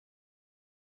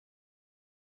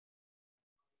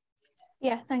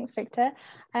Yeah, thanks, Victor.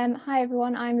 Hi,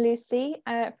 everyone. I'm Lucy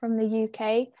from the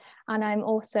UK, and I'm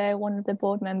also one of the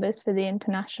board members for the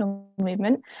international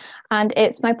movement. And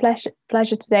it's my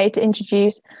pleasure today to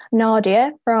introduce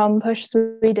Nadja from Push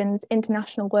Sweden's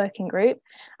International Working Group.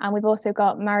 And we've also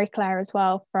got Marie-Claire as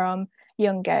well from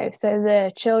Youngo, so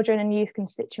the children and youth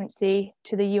constituency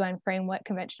to the UN Framework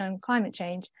Convention on Climate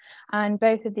Change. And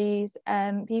both of these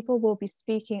people will be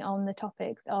speaking on the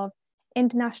topics of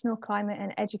international climate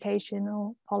and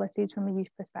educational policies from a youth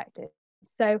perspective.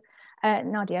 So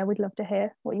Nadja, we'd love to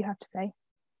hear what you have to say.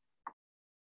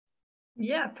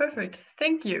 Yeah, perfect.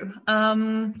 Thank you.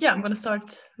 I'm going to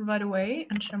start right away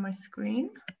and share my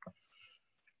screen.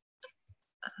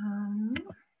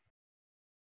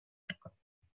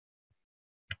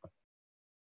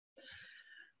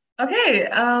 Okay,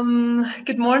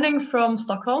 good morning from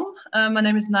Stockholm. My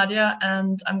name is Nadja,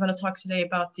 and I'm going to talk today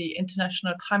about the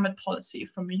international climate policy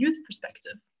from a youth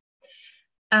perspective.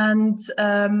 And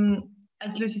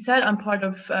as Lucy said, I'm part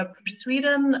of Push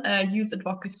Sweden, a youth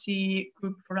advocacy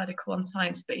group for radical and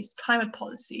science-based climate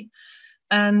policy.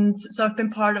 And so I've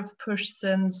been part of Push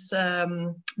since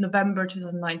November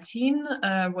 2019,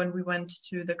 when we went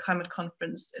to the climate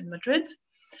conference in Madrid.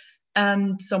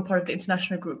 And so I'm part of the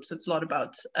international group, so it's a lot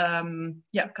about, kind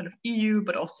of EU,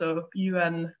 but also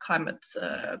UN climate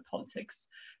politics.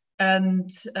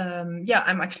 And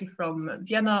I'm actually from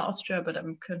Vienna, Austria, but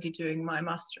I'm currently doing my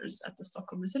master's at the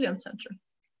Stockholm Resilience Center.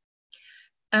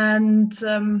 And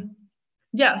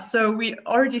so we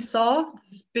already saw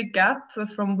this big gap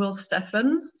from Will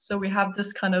Steffen. So we have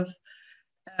this kind of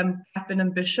gap in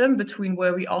ambition between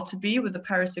where we ought to be with the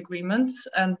Paris Agreement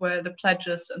and where the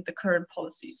pledges and the current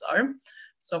policies are.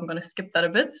 So I'm going to skip that a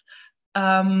bit.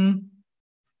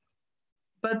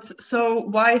 But so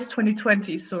why is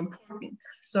 2020 so important?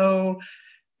 So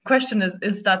the question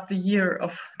is that the year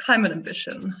of climate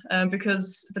ambition?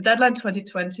 Because the deadline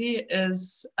 2020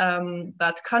 is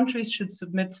that countries should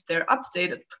submit their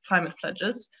updated climate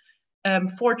pledges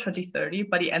for 2030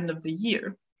 by the end of the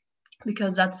year,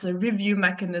 because that's a review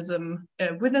mechanism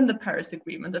within the Paris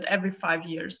Agreement that every 5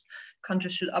 years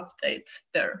countries should update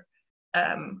their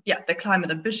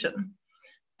climate ambition.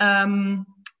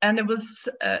 And it was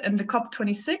in the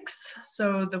COP26,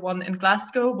 so the one in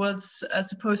Glasgow was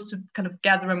supposed to kind of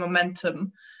gather a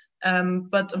momentum,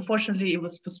 but unfortunately it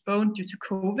was postponed due to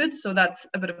COVID. So that's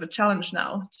a bit of a challenge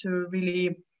now to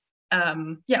really,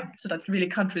 so that really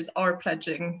countries are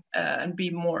pledging and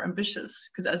be more ambitious,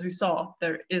 because as we saw,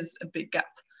 there is a big gap.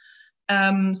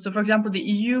 So for example, the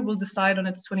EU will decide on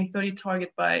its 2030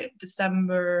 target by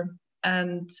December.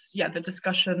 And the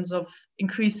discussions of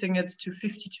increasing it to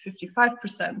 50 to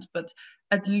 55%, but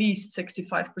at least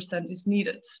 65% is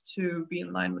needed to be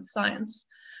in line with science.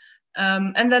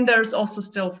 And then there's also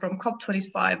still from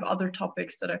COP25 other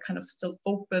topics that are kind of still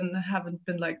open, haven't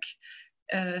been like,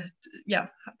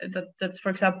 that's for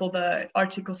example the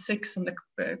Article 6 and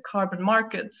the carbon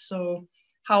market. So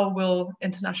how will the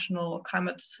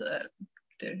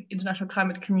international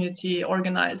climate community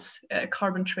organize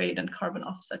carbon trade and carbon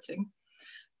offsetting,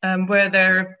 where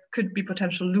there could be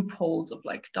potential loopholes of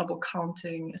like double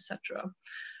counting, etc.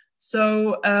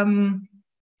 So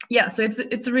so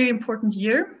it's a really important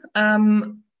year.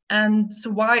 And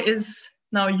so why is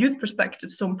now youth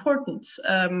perspective so important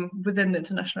within the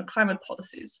international climate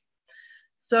policies?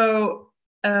 So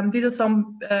these are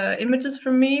some images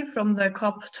from me from the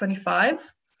COP25.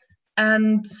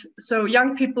 And so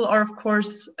young people are, of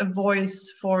course, a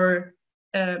voice for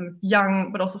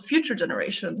young, but also future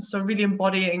generations. So really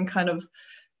embodying kind of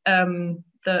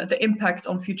the impact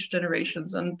on future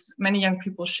generations. And many young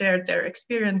people shared their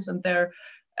experience and their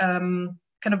for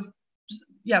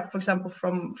example,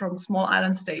 from small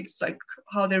island states, like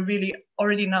how they're really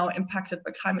already now impacted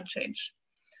by climate change.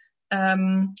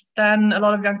 Then a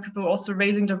lot of young people are also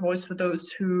raising their voice for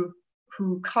those who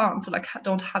can't, like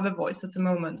don't have a voice at the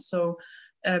moment. So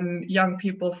young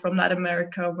people from Latin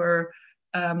America were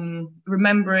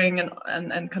remembering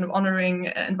and kind of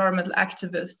honoring environmental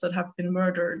activists that have been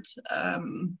murdered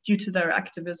due to their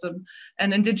activism,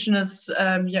 and indigenous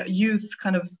youth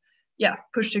kind of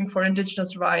pushing for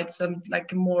indigenous rights and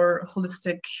like a more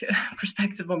holistic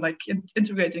perspective on like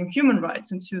integrating human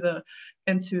rights into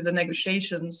the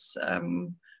negotiations,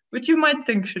 which you might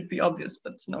think should be obvious,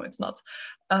 but no, it's not.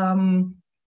 And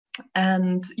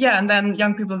then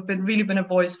young people have really been a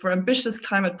voice for ambitious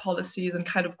climate policies and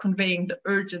kind of conveying the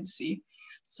urgency.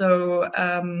 So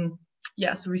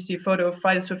so we see a photo of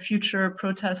Fridays for Future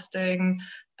protesting,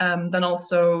 then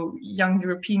also young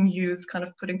European youth kind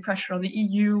of putting pressure on the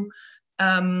EU.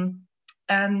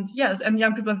 And yes, and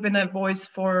young people have been a voice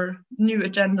for new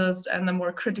agendas and a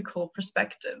more critical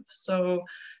perspective. So,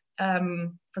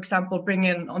 for example,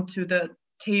 bringing onto the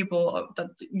table that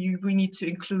we need to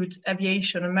include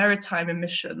aviation and maritime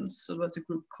emissions. So there's a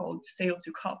group called Sail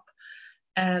to COP,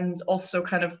 and also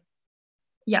kind of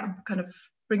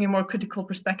bringing more critical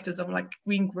perspectives on like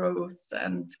green growth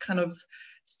and kind of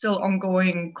still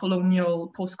ongoing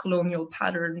post-colonial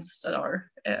patterns that are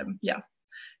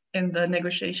in the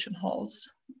negotiation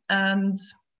halls. And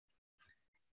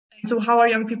so how are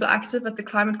young people active at the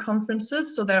climate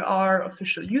conferences? So there are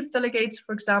official youth delegates,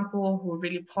 for example, who are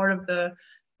really part of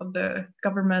the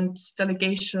government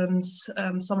delegations,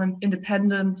 some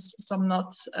independent, some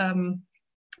not.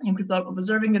 Young people are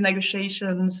observing the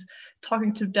negotiations,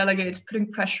 talking to delegates,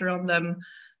 putting pressure on them,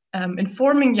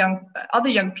 informing other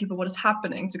young people what is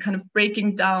happening, to kind of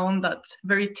breaking down that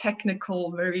very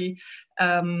technical, very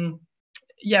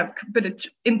but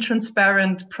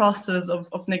intransparent process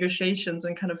of negotiations,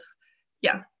 and kind of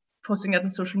posting that on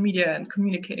social media and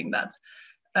communicating that.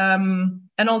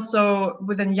 And also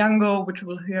within Yango, which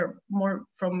we'll hear more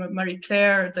from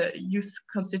Marie-Claire, the youth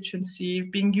constituency,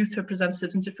 being youth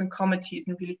representatives in different committees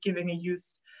and really giving a youth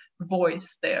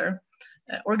voice there.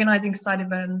 Organizing side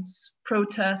events,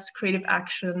 protests, creative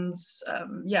actions.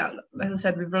 As I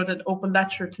said, we wrote an open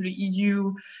letter to the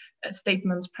EU,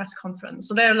 statements, press conference.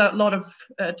 So there are a lot of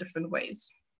different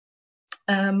ways.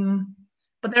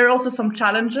 But there are also some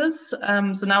challenges.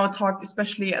 So now I talk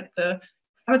especially at the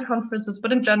climate conferences,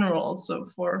 but in general also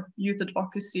for youth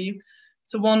advocacy.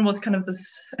 So one was kind of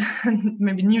this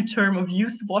maybe new term of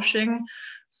youth washing.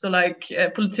 So like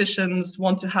politicians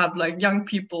want to have like young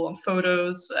people on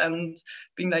photos and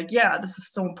being like, yeah, this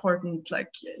is so important.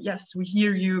 Like, yes, we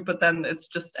hear you, but then it's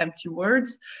just empty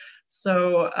words.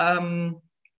 So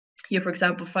here, for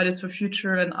example, Fridays for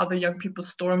Future and other young people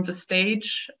stormed the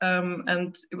stage,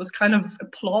 and it was kind of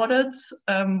applauded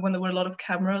when there were a lot of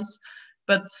cameras.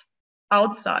 But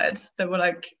outside, they were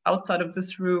like outside of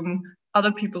this room,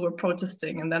 other people were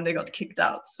protesting, and then they got kicked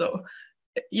out. So,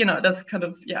 that's kind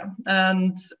of,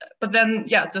 but then,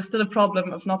 there's still a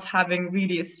problem of not having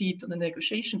really a seat on the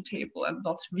negotiation table, and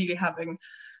not really having,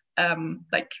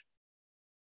 like,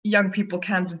 young people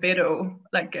can't veto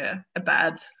like a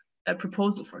bad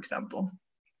proposal, for example.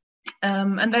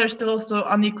 And there's still also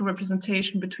unequal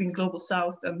representation between Global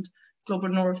South and Global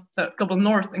North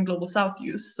and Global South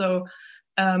youth. So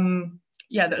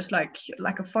there's like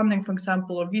lack of funding, for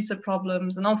example, or visa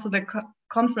problems. And also the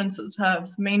conferences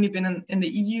have mainly been in the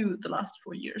EU the last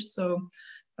 4 years. So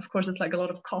of course, it's like a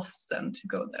lot of costs then to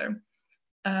go there.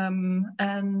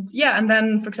 And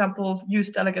then, for example,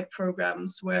 youth delegate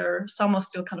programs where some are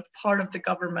still kind of part of the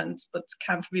government, but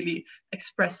can't really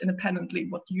express independently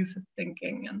what youth are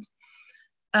thinking. And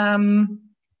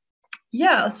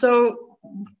so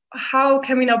how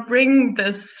can we now bring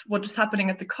this, what is happening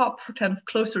at the COP, kind of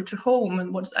closer to home,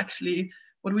 and what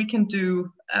we can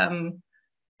do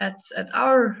at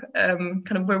our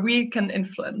kind of where we can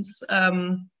influence.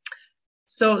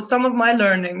 So some of my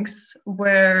learnings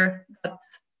were that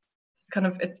kind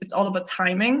of it's all about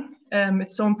timing.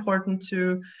 It's so important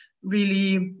to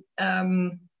really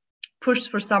push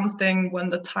for something when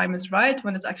the time is right,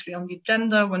 when it's actually on the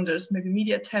agenda, when there's maybe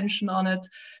media attention on it.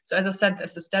 So as I said,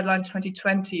 there's this deadline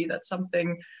 2020, that's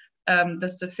something,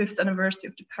 that's the 5th anniversary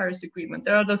of the Paris Agreement.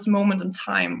 There are those moments in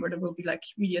time where there will be like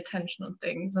media attention on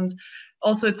things. And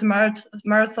also it's a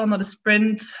marathon, not a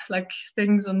sprint, like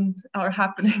things are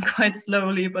happening quite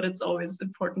slowly, but it's always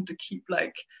important to keep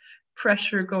like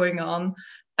pressure going on.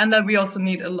 And then we also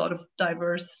need a lot of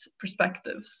diverse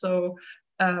perspectives. So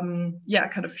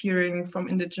kind of hearing from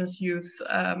Indigenous youth,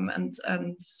 that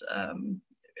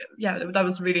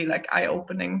was really like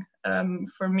eye-opening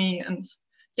for me, and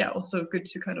also good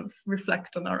to kind of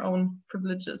reflect on our own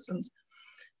privileges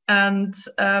and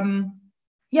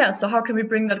so how can we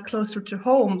bring that closer to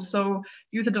home? So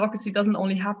youth advocacy doesn't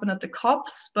only happen at the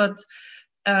COPs, but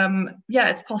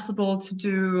it's possible to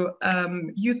do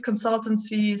youth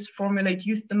consultancies, formulate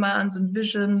youth demands and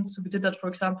visions. So we did that, for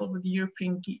example, with the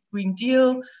European Green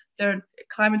Deal. Their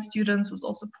climate students was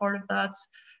also part of that.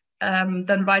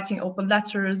 Then writing open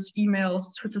letters,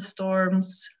 emails, Twitter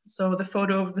storms. So the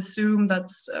photo of the Zoom,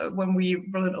 that's when we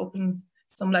wrote and opened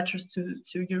some letters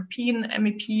to European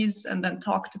MEPs and then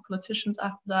talk to politicians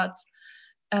after that.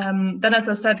 Then, as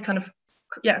I said, kind of,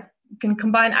 can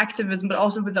combine activism, but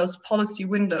also with those policy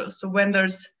windows. So when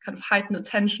there's kind of heightened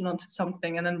attention onto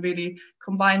something, and then really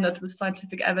combine that with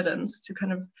scientific evidence to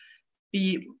kind of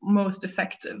be most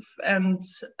effective. And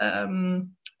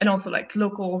also like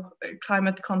local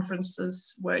climate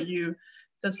conferences where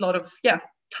there's a lot of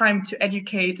time to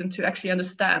educate and to actually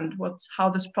understand how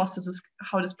this process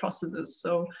is.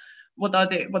 So what are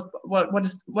they?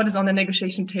 What is on the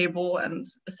negotiation table, and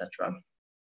etc.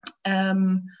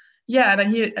 Yeah, and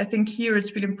I think here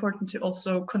it's really important to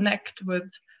also connect with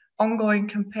ongoing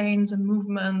campaigns and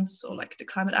movements, or like the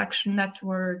Climate Action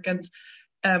Network, and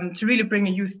to really bring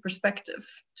a youth perspective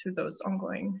to those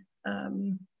ongoing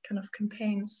kind of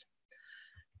campaigns.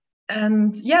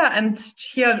 And yeah, and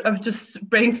here I've just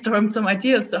brainstormed some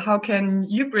ideas. So how can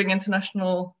you bring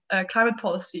international climate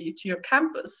policy to your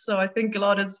campus? So I think a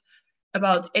lot is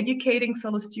about educating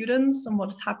fellow students on what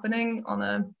is happening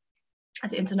at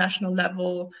the international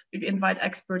level. Maybe invite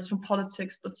experts from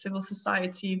politics, but civil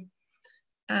society,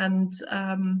 and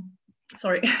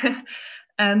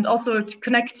and also to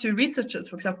connect to researchers,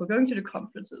 for example, going to the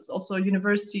conferences. Also,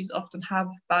 universities often have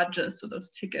badges, so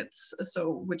those tickets,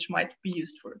 which could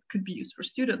be used for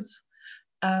students.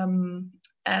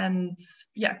 And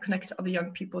yeah, connect to other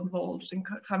young people involved in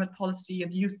climate policy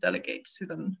and youth delegates who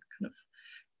then kind of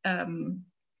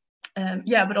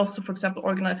yeah, but also, for example,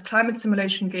 organize climate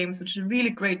simulation games, which is a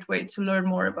really great way to learn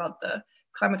more about the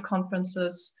climate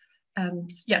conferences, and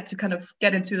yeah, to kind of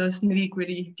get into those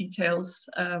nitty-gritty details.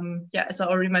 Yeah, as I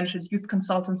already mentioned, youth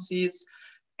consultancies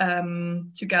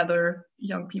to gather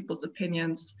young people's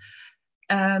opinions.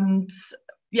 And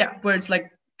yeah, where it's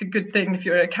like the good thing, if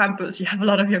you're at a campus, you have a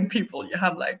lot of young people, you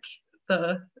have like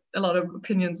a lot of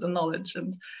opinions and knowledge.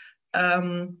 And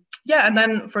yeah, and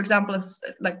then, for example, as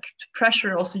like to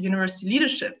pressure also university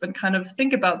leadership and kind of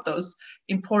think about those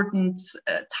important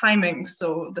timings.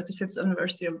 So that's the 5th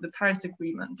anniversary of the Paris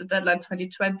Agreement, the deadline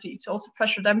 2020, to also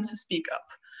pressure them to speak up,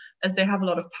 as they have a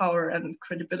lot of power and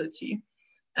credibility.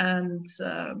 And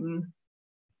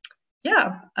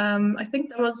yeah, I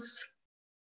think that was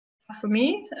for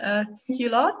me. Thank you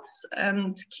a lot,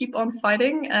 and keep on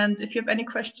fighting. And if you have any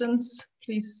questions,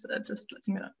 please just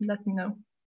let me know.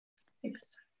 Thanks.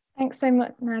 Thanks so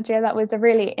much, Nadja. That was a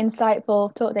really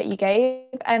insightful talk that you gave.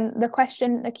 And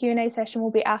the Q&A session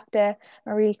will be after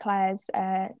Marie-Claire's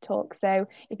talk. So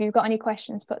if you've got any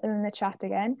questions, put them in the chat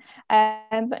again.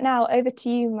 But now over to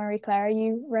you, Marie-Claire. Are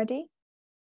you ready?